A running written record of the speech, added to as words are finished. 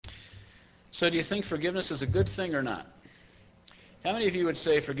So do you think forgiveness is a good thing or not? How many of you would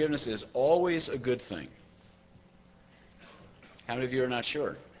say forgiveness is always a good thing? How many of you are not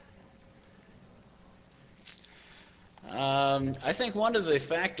sure? I think one of the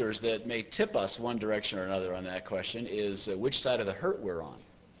factors that may tip us one direction or another on that question is which side of the hurt we're on,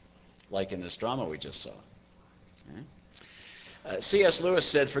 like in this drama we just saw. Okay. C.S. Lewis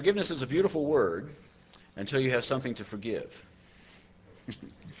said, "Forgiveness is a beautiful word until you have something to forgive."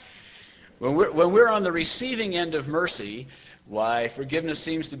 When we're on the receiving end of mercy, why, forgiveness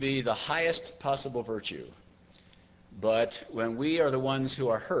seems to be the highest possible virtue. But when we are the ones who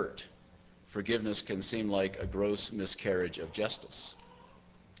are hurt, forgiveness can seem like a gross miscarriage of justice.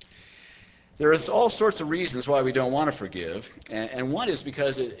 There is all sorts of reasons why we don't want to forgive, and one is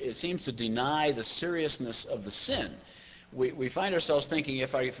because it seems to deny the seriousness of the sin. We find ourselves thinking,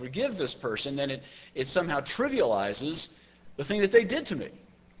 if I forgive this person, then it somehow trivializes the thing that they did to me.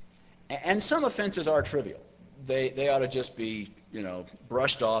 And some offenses are trivial. They ought to just be,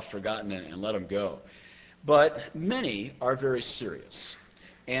 brushed off, forgotten, and let them go. But many are very serious.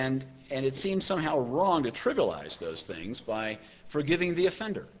 And it seems somehow wrong to trivialize those things by forgiving the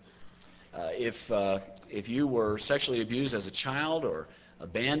offender. If you were sexually abused as a child or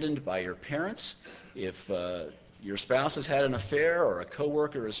abandoned by your parents, if your spouse has had an affair or a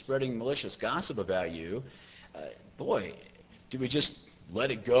coworker is spreading malicious gossip about you, do we just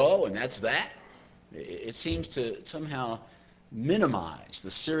let it go and that's that? It seems to somehow minimize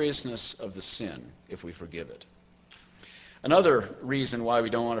the seriousness of the sin if we forgive it. Another reason why we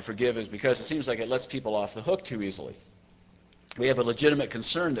don't want to forgive is because it seems like it lets people off the hook too easily. We have a legitimate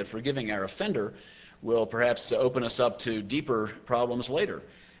concern that forgiving our offender will perhaps open us up to deeper problems later.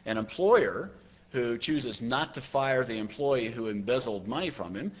 An employer who chooses not to fire the employee who embezzled money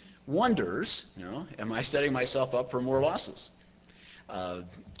from him wonders, am I setting myself up for more losses?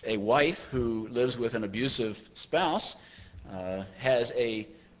 A wife who lives with an abusive spouse has a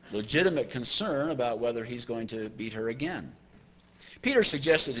legitimate concern about whether he's going to beat her again. Peter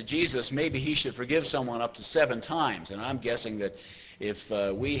suggested to Jesus maybe he should forgive someone up to 7 times, and I'm guessing that if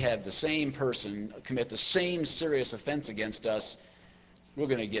we have the same person commit the same serious offense against us, we're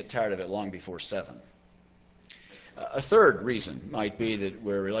going to get tired of it long before 7. A third reason might be that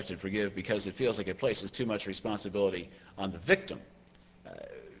we're reluctant to forgive because it feels like it places too much responsibility on the victim.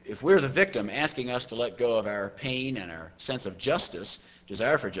 If we're the victim, asking us to let go of our pain and our sense of justice,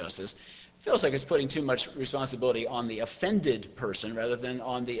 desire for justice, feels like it's putting too much responsibility on the offended person rather than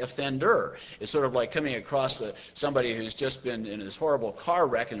on the offender. It's sort of like coming across somebody who's just been in this horrible car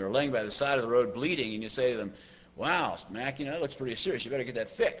wreck and they're laying by the side of the road bleeding, and you say to them, "Wow, Mac, that looks pretty serious. You better get that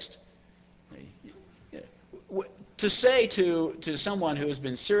fixed." To say to someone who has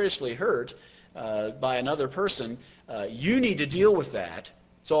been seriously hurt by another person, you need to deal with that,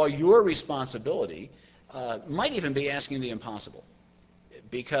 it's all your responsibility, might even be asking the impossible,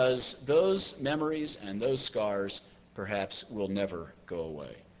 because those memories and those scars perhaps will never go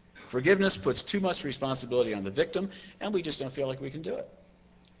away. Forgiveness puts too much responsibility on the victim, and we just don't feel like we can do it.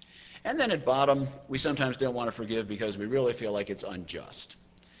 And then at bottom, we sometimes don't want to forgive because we really feel like it's unjust.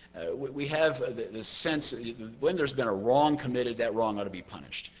 We have this sense when there's been a wrong committed, that wrong ought to be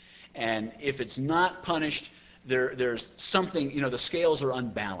punished. And if it's not punished, there's something, the scales are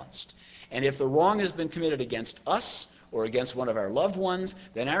unbalanced. And if the wrong has been committed against us or against one of our loved ones,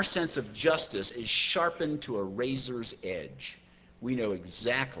 then our sense of justice is sharpened to a razor's edge. We know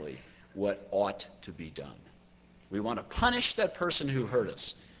exactly what ought to be done. We want to punish that person who hurt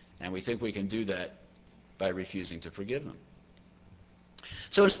us, and we think we can do that by refusing to forgive them.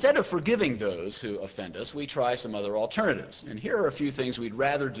 So instead of forgiving those who offend us, we try some other alternatives. And here are a few things we'd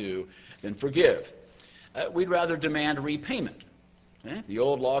rather do than forgive. We'd rather demand repayment. The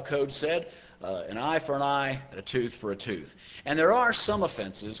old law code said, an eye for an eye, and a tooth for a tooth. And there are some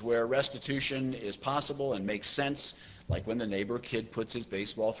offenses where restitution is possible and makes sense, like when the neighbor kid puts his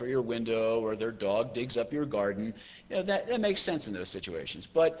baseball through your window or their dog digs up your garden. That makes sense in those situations.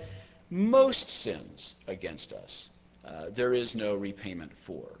 But most sins against us, there is no repayment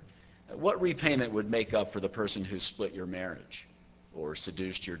for. What repayment would make up for the person who split your marriage or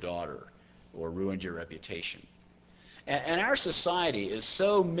seduced your daughter or ruined your reputation? And our society is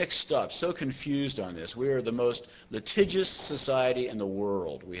so mixed up, so confused on this. We are the most litigious society in the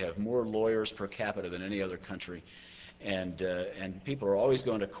world. We have more lawyers per capita than any other country. And people are always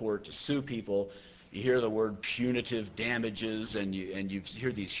going to court to sue people. You hear the word punitive damages, and you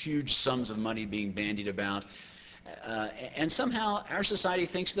hear these huge sums of money being bandied about. And somehow our society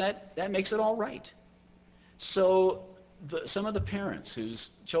thinks that makes it all right. So some of the parents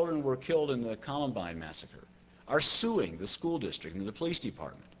whose children were killed in the Columbine massacre are suing the school district and the police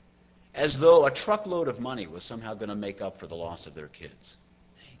department. as though a truckload of money was somehow going to make up for the loss of their kids.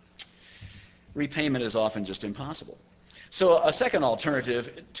 Repayment is often just impossible. So a second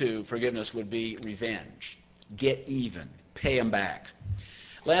alternative to forgiveness would be revenge. Get even. Pay them back.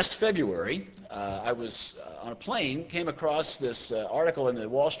 Last February, I was on a plane, came across this article in the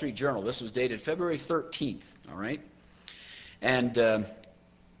Wall Street Journal. This was dated February 13th, all right? And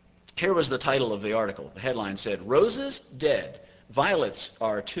here was the title of the article. The headline said, "Roses dead, violets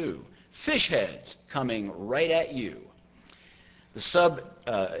are too. Fish heads coming right at you." The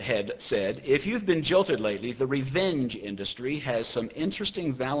subhead said, "If you've been jilted lately, the revenge industry has some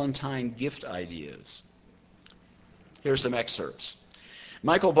interesting Valentine gift ideas." Here's some excerpts.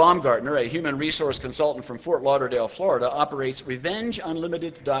 Michael Baumgartner, a human resource consultant from Fort Lauderdale, Florida, operates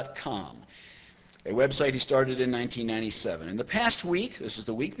RevengeUnlimited.com, a website he started in 1997. In the past week, this is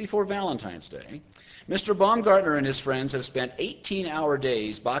the week before Valentine's Day, Mr. Baumgartner and his friends have spent 18-hour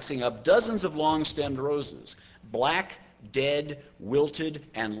days boxing up dozens of long-stemmed roses, black, dead, wilted,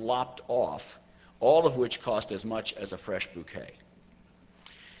 and lopped off, all of which cost as much as a fresh bouquet.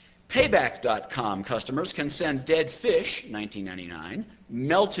 Payback.com customers can send dead fish, $19.99,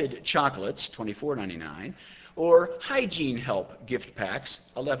 melted chocolates, $24.99, or hygiene help gift packs,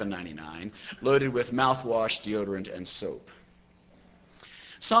 $11.99, loaded with mouthwash, deodorant, and soap.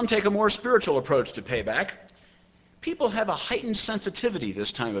 Some take a more spiritual approach to payback. People have a heightened sensitivity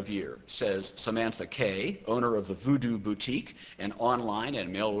this time of year, says Samantha Kay, owner of the Voodoo Boutique, an online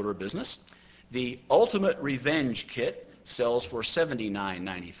and mail order business. The Ultimate Revenge Kit sells for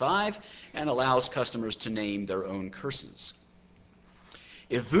 $79.95 and allows customers to name their own curses.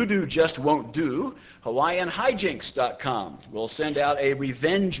 If voodoo just won't do, HawaiianHijinks.com will send out a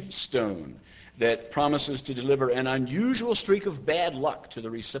revenge stone that promises to deliver an unusual streak of bad luck to the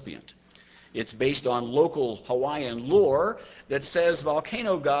recipient. It's based on local Hawaiian lore that says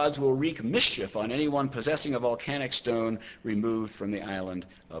volcano gods will wreak mischief on anyone possessing a volcanic stone removed from the island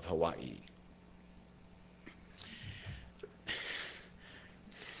of Hawaii.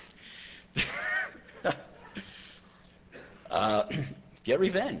 Get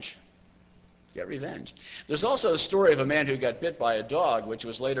revenge. Get revenge. There's also a story of a man who got bit by a dog, which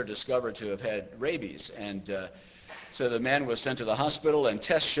was later discovered to have had rabies. And so the man was sent to the hospital, and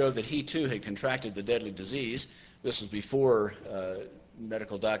tests showed that he too had contracted the deadly disease. This was before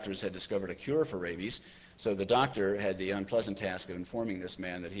medical doctors had discovered a cure for rabies. So the doctor had the unpleasant task of informing this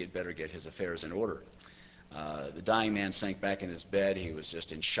man that he had better get his affairs in order. The dying man sank back in his bed. He was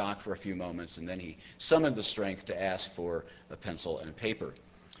just in shock for a few moments, and then he summoned the strength to ask for a pencil and paper.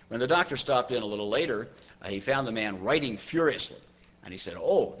 When the doctor stopped in a little later, he found the man writing furiously. And he said,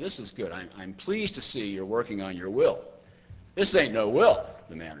 "Oh, this is good. I'm pleased to see you're working on your will." "This ain't no will,"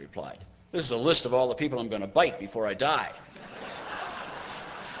 the man replied. "This is a list of all the people I'm going to bite before I die."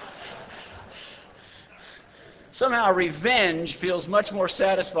 Somehow revenge feels much more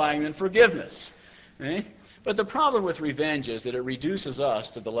satisfying than forgiveness. Eh? But the problem with revenge is that it reduces us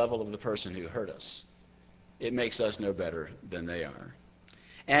to the level of the person who hurt us. It makes us no better than they are.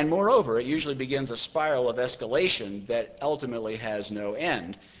 And moreover, it usually begins a spiral of escalation that ultimately has no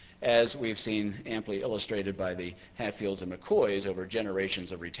end, as we've seen amply illustrated by the Hatfields and McCoys over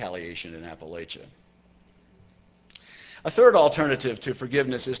generations of retaliation in Appalachia. A third alternative to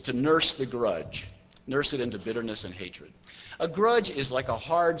forgiveness is to nurse the grudge, nurse it into bitterness and hatred. A grudge is like a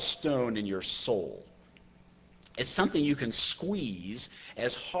hard stone in your soul. It's something you can squeeze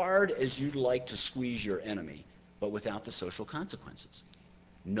as hard as you'd like to squeeze your enemy, but without the social consequences.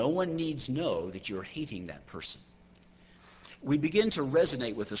 No one needs know that you're hating that person. We begin to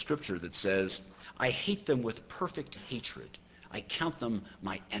resonate with the scripture that says, "I hate them with perfect hatred. I count them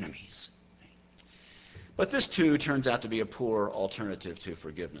my enemies." But this too turns out to be a poor alternative to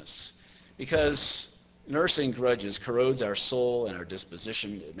forgiveness, because nursing grudges corrodes our soul and our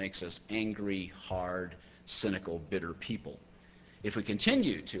disposition. It makes us angry, hard, cynical, bitter people. If we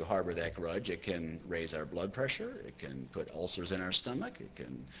continue to harbor that grudge, it can raise our blood pressure, it can put ulcers in our stomach, it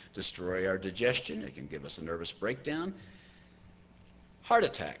can destroy our digestion, it can give us a nervous breakdown. Heart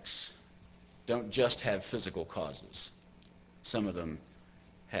attacks don't just have physical causes. Some of them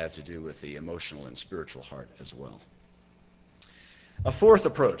have to do with the emotional and spiritual heart as well. A fourth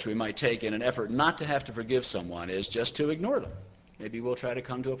approach we might take in an effort not to have to forgive someone is just to ignore them. Maybe we'll try to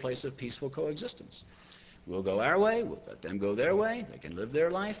come to a place of peaceful coexistence. We'll go our way, we'll let them go their way, they can live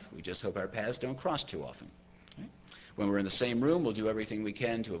their life, we just hope our paths don't cross too often. Okay? When we're in the same room, we'll do everything we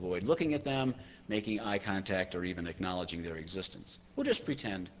can to avoid looking at them, making eye contact, or even acknowledging their existence. We'll just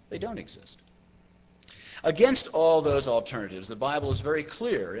pretend they don't exist. Against all those alternatives, the Bible is very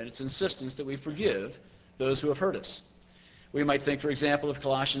clear in its insistence that we forgive those who have hurt us. We might think, for example, of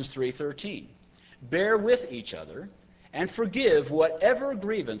Colossians 3:13. Bear with each other and forgive whatever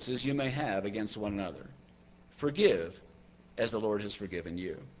grievances you may have against one another. Forgive as the Lord has forgiven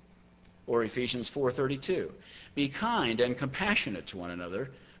you. Or Ephesians 4:32. Be kind and compassionate to one another,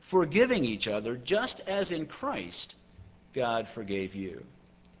 forgiving each other just as in Christ God forgave you.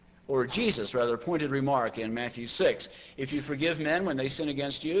 Or Jesus' rather pointed remark in Matthew 6. If you forgive men when they sin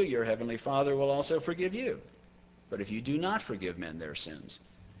against you, your heavenly Father will also forgive you. But if you do not forgive men their sins,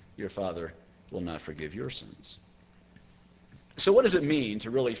 your Father will not forgive your sins. So what does it mean to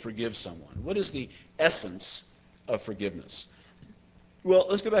really forgive someone? What is the essence of forgiveness? Well,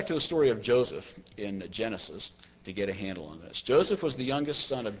 let's go back to the story of Joseph in Genesis to get a handle on this. Joseph was the youngest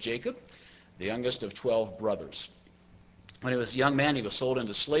son of Jacob, the youngest of 12 brothers. When he was a young man, he was sold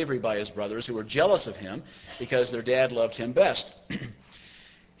into slavery by his brothers, who were jealous of him because their dad loved him best.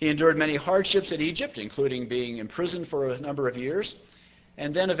 He endured many hardships at Egypt, including being imprisoned for a number of years.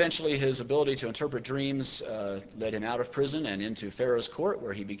 And then eventually his ability to interpret dreams led him out of prison and into Pharaoh's court,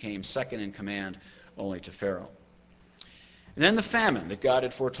 where he became second in command only to Pharaoh. And then the famine that God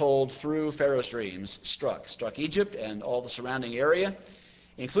had foretold through Pharaoh's dreams struck Egypt and all the surrounding area,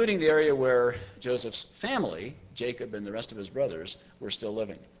 including the area where Joseph's family, Jacob and the rest of his brothers, were still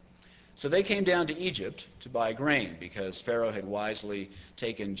living. So they came down to Egypt to buy grain because Pharaoh had wisely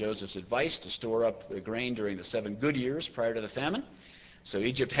taken Joseph's advice to store up the grain during the 7 good years prior to the famine. So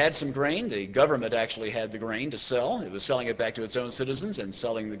Egypt had some grain. The government actually had the grain to sell. It was selling it back to its own citizens and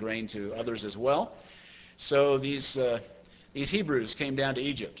selling the grain to others as well. So these Hebrews came down to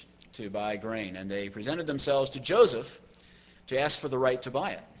Egypt to buy grain, and they presented themselves to Joseph to ask for the right to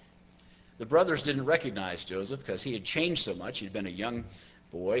buy it. The brothers didn't recognize Joseph because he had changed so much. He'd been a young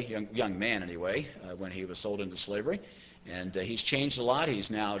boy, young man anyway, when he was sold into slavery. And he's changed a lot. He's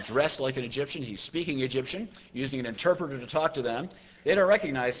now dressed like an Egyptian. He's speaking Egyptian, using an interpreter to talk to them. They don't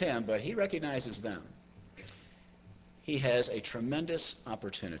recognize him, but he recognizes them. He has a tremendous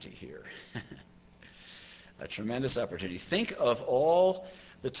opportunity here. A tremendous opportunity. Think of all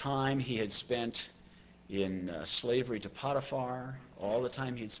the time he had spent in slavery to Potiphar, all the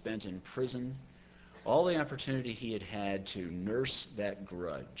time he'd spent in prison, all the opportunity he had had to nurse that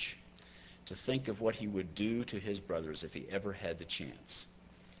grudge, to think of what he would do to his brothers if he ever had the chance.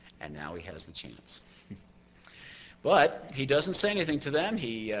 And now he has the chance. But he doesn't say anything to them.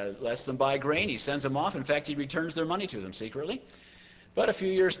 He lets them buy grain. He sends them off. In fact, he returns their money to them secretly. But a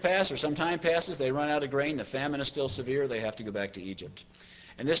few years pass, or some time passes, they run out of grain, the famine is still severe, they have to go back to Egypt.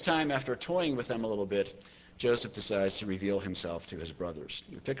 And this time, after toying with them a little bit, Joseph decides to reveal himself to his brothers.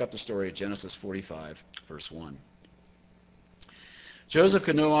 We pick up the story at Genesis 45, verse 1. Joseph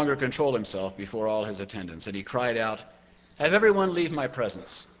could no longer control himself before all his attendants, and he cried out, "Have everyone leave my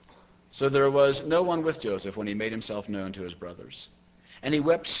presence." So there was no one with Joseph when he made himself known to his brothers. And he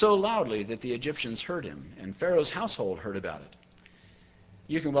wept so loudly that the Egyptians heard him, and Pharaoh's household heard about it.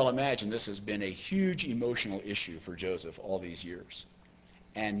 You can well imagine this has been a huge emotional issue for Joseph all these years.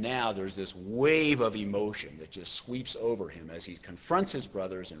 And now there's this wave of emotion that just sweeps over him as he confronts his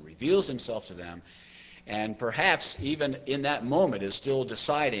brothers and reveals himself to them, and perhaps even in that moment is still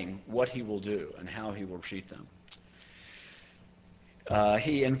deciding what he will do and how he will treat them.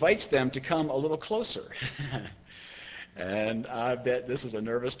 He invites them to come a little closer. And I bet this is a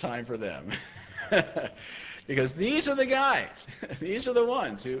nervous time for them. Because these are the guys, these are the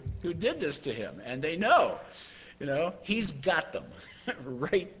ones who did this to him. And they know, he's got them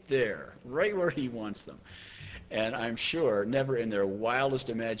right there, right where he wants them. And I'm sure never in their wildest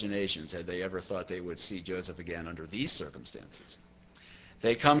imaginations had they ever thought they would see Joseph again under these circumstances.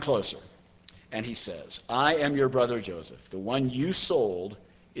 They come closer, and he says, "I am your brother Joseph, the one you sold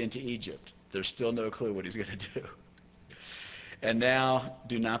into Egypt." There's still no clue what he's going to do. "And now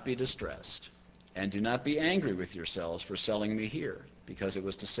do not be distressed, and do not be angry with yourselves for selling me here, because it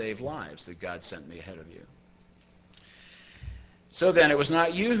was to save lives that God sent me ahead of you. So then it was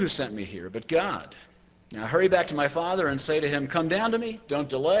not you who sent me here, but God. Now hurry back to my father and say to him, 'Come down to me, don't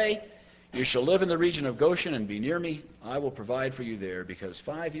delay. You shall live in the region of Goshen and be near me. I will provide for you there, because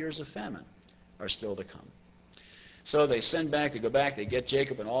 5 years of famine are still to come.'" So they send back, they go back, they get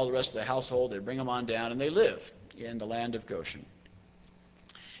Jacob and all the rest of the household, they bring them on down, and they live in the land of Goshen.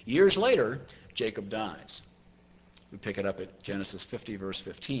 Years later, Jacob dies. We pick it up at Genesis 50, verse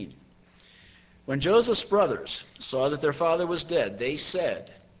 15. When Joseph's brothers saw that their father was dead, they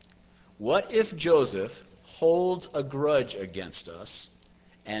said, "What if Joseph holds a grudge against us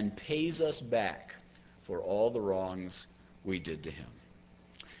and pays us back for all the wrongs we did to him?"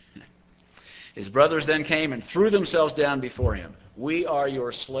 His brothers then came and threw themselves down before him. "We are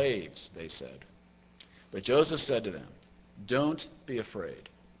your slaves," they said. But Joseph said to them, Don't be afraid.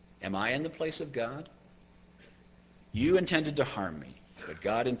 Am I in the place of God? You intended to harm me, but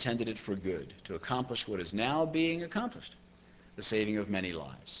God intended it for good, to accomplish what is now being accomplished, the saving of many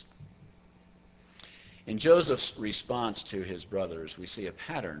lives. In Joseph's response to his brothers, we see a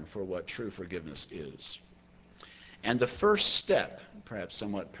pattern for what true forgiveness is. And the first step, perhaps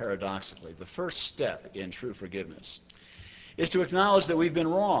somewhat paradoxically, the first step in true forgiveness is to acknowledge that we've been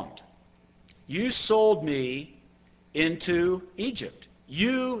wronged. You sold me into Egypt.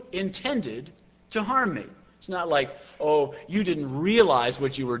 You intended to harm me. It's not like, oh, you didn't realize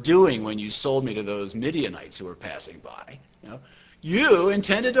what you were doing when you sold me to those Midianites who were passing by. You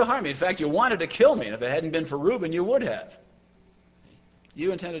intended to harm me. In fact, you wanted to kill me. And if it hadn't been for Reuben, you would have.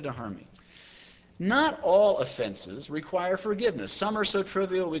 You intended to harm me. Not all offenses require forgiveness. Some are so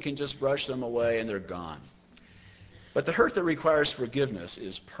trivial we can just brush them away and they're gone. But the hurt that requires forgiveness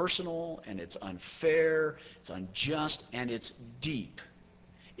is personal, and it's unfair, it's unjust, and it's deep.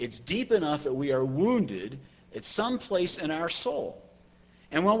 It's deep enough that we are wounded at some place in our soul.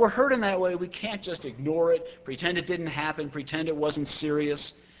 And when we're hurt in that way, we can't just ignore it, pretend it didn't happen, pretend it wasn't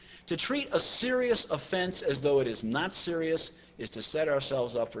serious. To treat a serious offense as though it is not serious is to set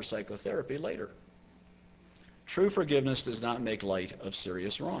ourselves up for psychotherapy later. True forgiveness does not make light of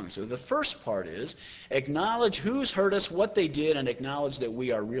serious wrong. So the first part is acknowledge who's hurt us, what they did, and acknowledge that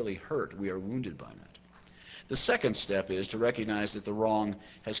we are really hurt. We are wounded by that. The second step is to recognize that the wrong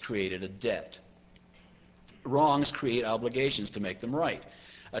has created a debt. Wrongs create obligations to make them right.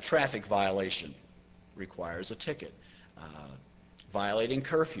 A traffic violation requires a ticket. Violating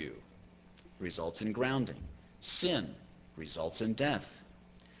curfew results in grounding. Sin results in death.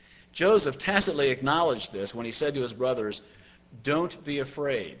 Joseph tacitly acknowledged this when he said to his brothers, "Don't be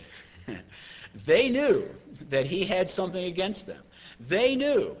afraid." They knew that he had something against them. They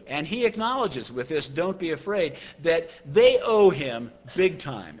knew, and he acknowledges with this "don't be afraid," that they owe him big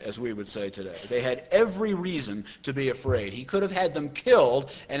time, as we would say today. They had every reason to be afraid. He could have had them killed,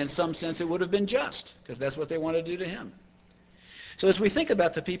 and in some sense it would have been just, because that's what they wanted to do to him. So as we think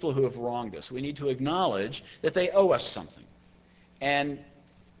about the people who have wronged us, we need to acknowledge that they owe us something, and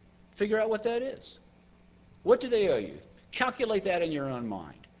figure out what that is. What do they owe you? Calculate that in your own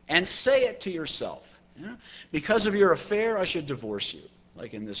mind, and say it to yourself. Because of your affair, I should divorce you,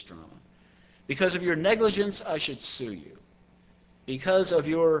 like in this drama. Because of your negligence, I should sue you. Because of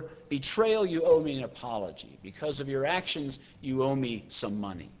your betrayal, you owe me an apology. Because of your actions, you owe me some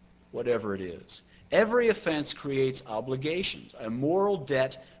money, whatever it is. Every offense creates obligations, a moral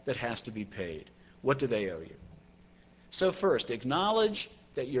debt that has to be paid. What do they owe you? So first, acknowledge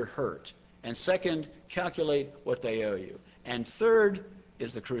that you're hurt. And second, calculate what they owe you. And third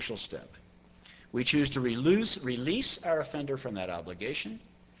is the crucial step. We choose to release our offender from that obligation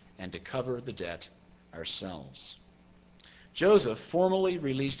and to cover the debt ourselves. Joseph formally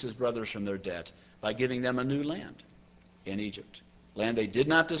released his brothers from their debt by giving them a new land in Egypt, land they did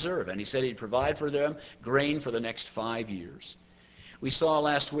not deserve, and he said he'd provide for them grain for the next 5 years. We saw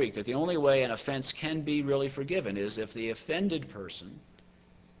last week that the only way an offense can be really forgiven is if the offended person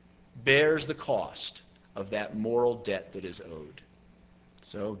bears the cost of that moral debt that is owed.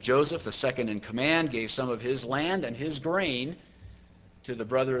 So Joseph, the second in command, gave some of his land and his grain to the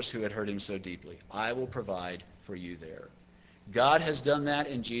brothers who had hurt him so deeply. I will provide for you there. God has done that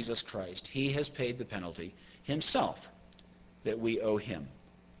in Jesus Christ. He has paid the penalty himself that we owe him.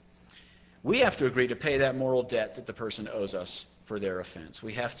 We have to agree to pay that moral debt that the person owes us for their offense.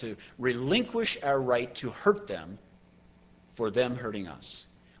 We have to relinquish our right to hurt them for them hurting us.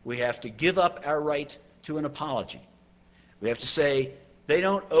 We have to give up our right to an apology. We have to say, they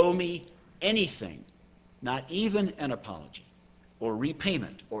don't owe me anything, not even an apology or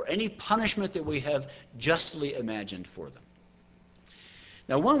repayment or any punishment that we have justly imagined for them.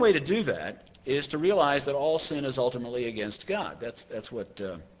 Now, one way to do that is to realize that all sin is ultimately against God. That's what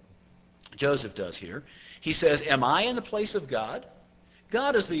Joseph does here. He says, am I in the place of God?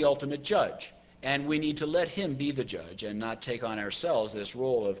 God is the ultimate judge, and we need to let him be the judge and not take on ourselves this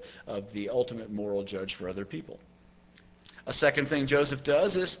role of the ultimate moral judge for other people. A second thing Joseph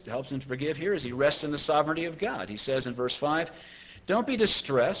does helps him to forgive here, is he rests in the sovereignty of God. He says in verse 5, don't be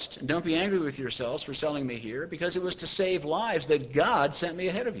distressed and don't be angry with yourselves for selling me here, because it was to save lives that God sent me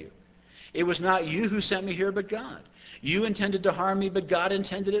ahead of you. It was not you who sent me here, but God. You intended to harm me, but God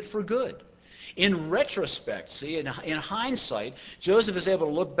intended it for good. In retrospect, see, in hindsight, Joseph is able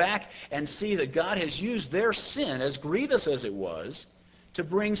to look back and see that God has used their sin, as grievous as it was, to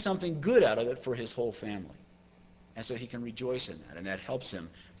bring something good out of it for his whole family. And so he can rejoice in that, and that helps him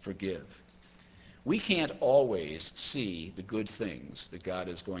forgive. We can't always see the good things that God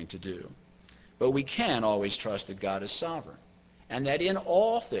is going to do. But we can always trust that God is sovereign, and that in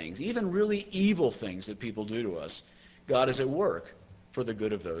all things, even really evil things that people do to us, God is at work for the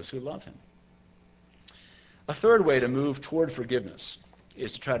good of those who love him. A third way to move toward forgiveness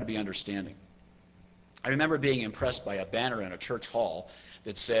is to try to be understanding. I remember being impressed by a banner in a church hall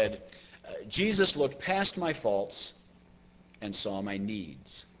that said, Jesus looked past my faults and saw my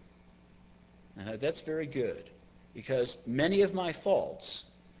needs. Now, that's very good, because many of my faults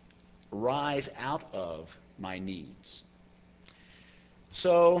rise out of my needs.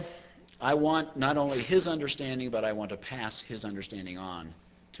 So I want not only his understanding, but I want to pass his understanding on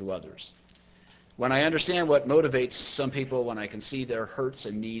to others. When I understand what motivates some people, when I can see their hurts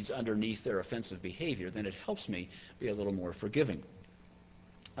and needs underneath their offensive behavior, then it helps me be a little more forgiving.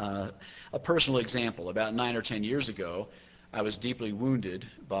 A personal example, about 9 or 10 years ago, I was deeply wounded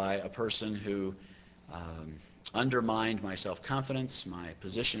by a person who undermined my self-confidence, my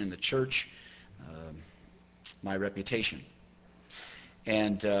position in the church, my reputation.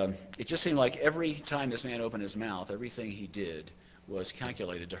 And it just seemed like every time this man opened his mouth, everything he did was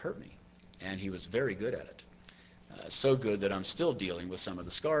calculated to hurt me. And he was very good at it. So good that I'm still dealing with some of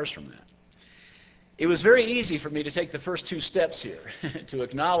the scars from that. It was very easy for me to take the first 2 steps here, to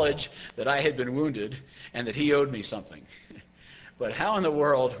acknowledge that I had been wounded and that he owed me something. But how in the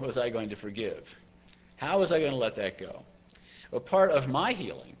world was I going to forgive? How was I going to let that go? Well, part of my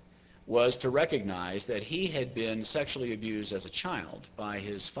healing was to recognize that he had been sexually abused as a child by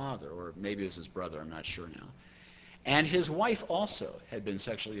his father, or maybe it was his brother, I'm not sure now. And his wife also had been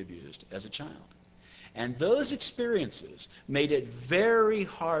sexually abused as a child. And those experiences made it very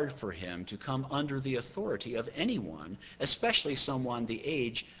hard for him to come under the authority of anyone, especially someone the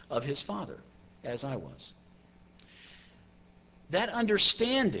age of his father, as I was. That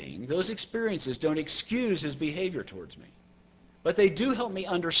understanding, those experiences don't excuse his behavior towards me, but they do help me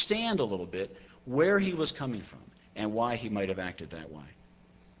understand a little bit where he was coming from and why he might have acted that way.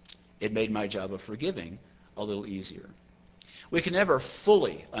 It made my job of forgiving a little easier. We can never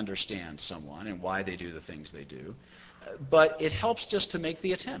fully understand someone and why they do the things they do, but it helps just to make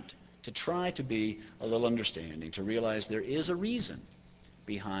the attempt, to try to be a little understanding, to realize there is a reason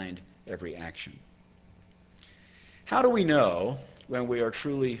behind every action. How do we know when we are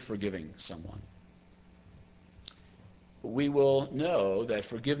truly forgiving someone? We will know that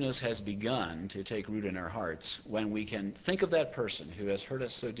forgiveness has begun to take root in our hearts when we can think of that person who has hurt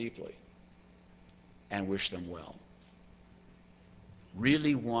us so deeply and wish them well.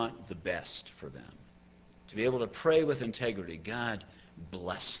 Really want the best for them. To be able to pray with integrity, God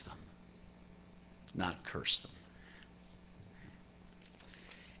bless them, not curse them.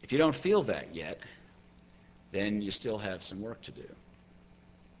 If you don't feel that yet, then you still have some work to do.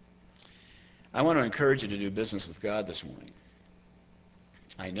 I want to encourage you to do business with God this morning.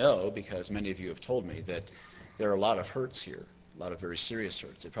 I know, because many of you have told me, that there are a lot of hurts here, a lot of very serious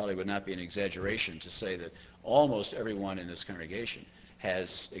hurts. It probably would not be an exaggeration to say that almost everyone in this congregation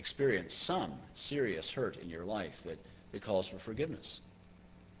has experienced some serious hurt in your life that calls for forgiveness.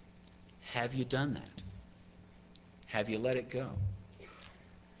 Have you done that? Have you let it go?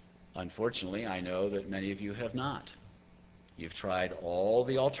 Unfortunately, I know that many of you have not. You've tried all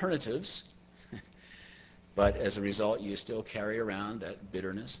the alternatives, but as a result, you still carry around that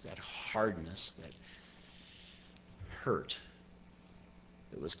bitterness, that hardness, that hurt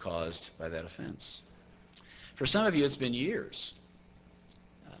that was caused by that offense. For some of you, it's been years.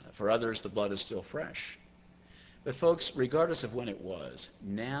 For others, the blood is still fresh. But folks, regardless of when it was,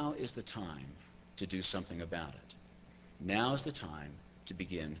 now is the time to do something about it. Now is the time to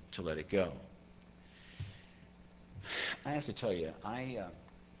begin to let it go. I have to tell you,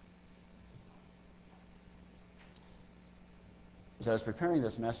 as I was preparing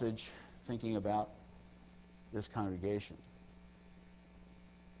this message, thinking about this congregation,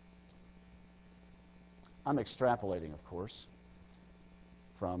 I'm extrapolating, of course,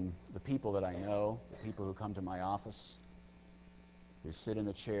 from the people that I know, the people who come to my office, who sit in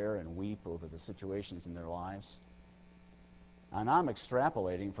a chair and weep over the situations in their lives. And I'm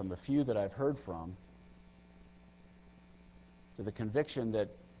extrapolating from the few that I've heard from to the conviction that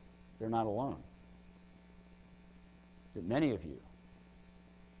they're not alone. That many of you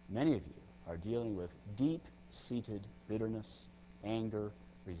are dealing with deep-seated bitterness, anger,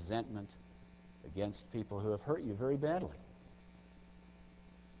 resentment against people who have hurt you very badly.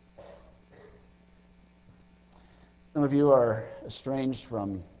 Some of you are estranged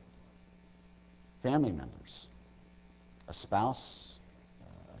from family members, a spouse,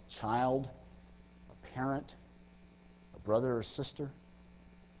 a child, a parent, a brother or sister.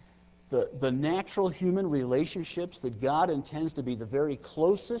 The natural human relationships that God intends to be the very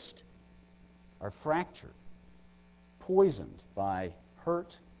closest are fractured, poisoned by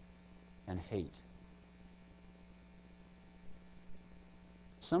hurt and hate.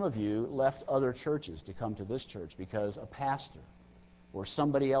 Some of you left other churches to come to this church because a pastor or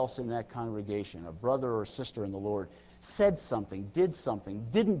somebody else in that congregation, a brother or sister in the Lord, said something,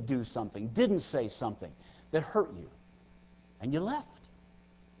 didn't do something, didn't say something that hurt you, and you left.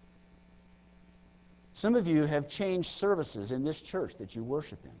 Some of you have changed services in this church that you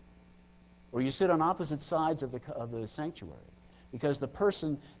worship in, or you sit on opposite sides of the sanctuary because the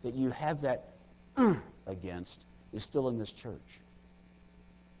person that you have that against is still in this church.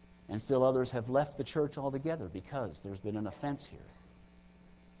 And still others have left the church altogether because there's been an offense here.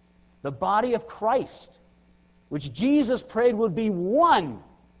 The body of Christ, which Jesus prayed would be one,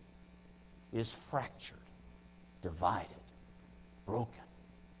 is fractured, divided, broken.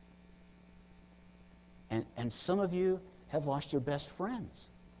 And some of you have lost your best friends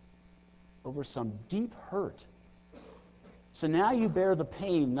over some deep hurt. So now you bear the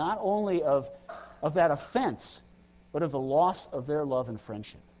pain not only of that offense, but of the loss of their love and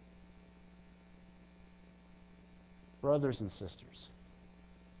friendship. Brothers and sisters,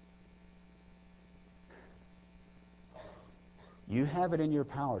 you have it in your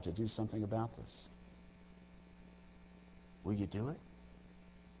power to do something about this. Will you do it?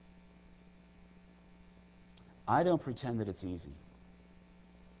 I don't pretend that it's easy.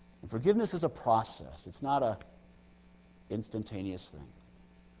 And forgiveness is a process. It's not an instantaneous thing.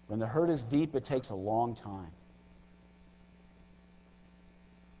 When the hurt is deep, it takes a long time.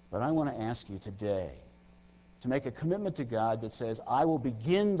 But I want to ask you today to make a commitment to God that says, I will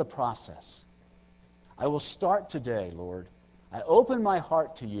begin the process. I will start today, Lord. I open my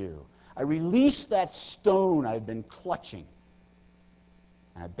heart to you. I release that stone I've been clutching.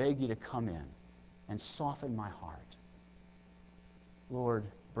 And I beg you to come in and soften my heart. Lord,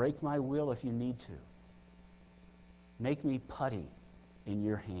 break my will if you need to. Make me putty in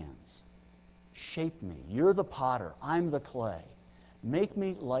your hands. Shape me. You're the potter. I'm the clay. Make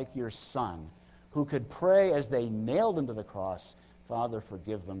me like your Son, who could pray as they nailed him to the cross, Father,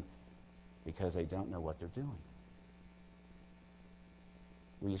 forgive them because they don't know what they're doing.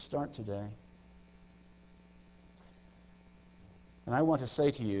 Will you start today? And I want to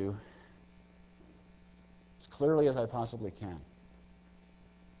say to you, as clearly as I possibly can,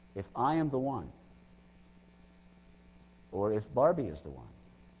 if I am the one, or if Barbie is the one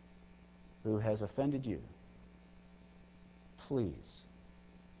who has offended you, please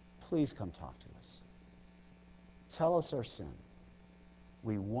come talk to us. Tell us our sin.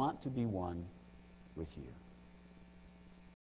 We want to be one with you.